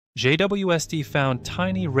JWST found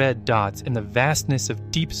tiny red dots in the vastness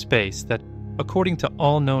of deep space that, according to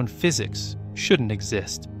all known physics, shouldn't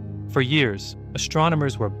exist. For years,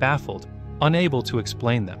 astronomers were baffled, unable to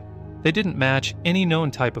explain them. They didn't match any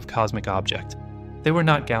known type of cosmic object. They were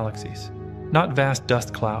not galaxies, not vast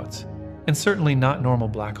dust clouds, and certainly not normal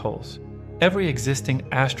black holes. Every existing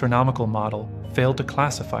astronomical model failed to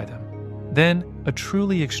classify them. Then, a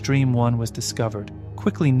truly extreme one was discovered,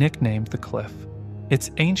 quickly nicknamed the Cliff. Its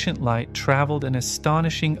ancient light traveled an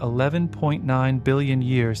astonishing 11.9 billion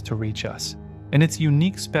years to reach us, and its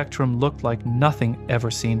unique spectrum looked like nothing ever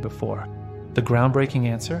seen before. The groundbreaking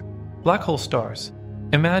answer? Black hole stars.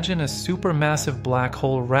 Imagine a supermassive black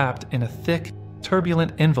hole wrapped in a thick,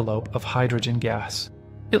 turbulent envelope of hydrogen gas.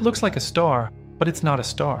 It looks like a star, but it's not a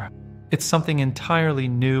star. It's something entirely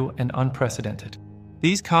new and unprecedented.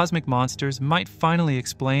 These cosmic monsters might finally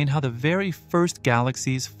explain how the very first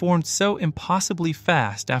galaxies formed so impossibly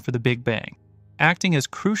fast after the Big Bang, acting as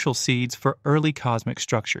crucial seeds for early cosmic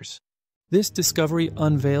structures. This discovery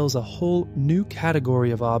unveils a whole new category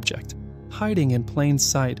of object, hiding in plain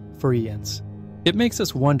sight for eons. It makes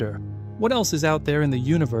us wonder, what else is out there in the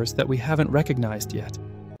universe that we haven't recognized yet?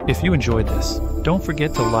 If you enjoyed this, don't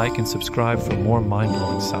forget to like and subscribe for more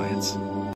mind-blowing science.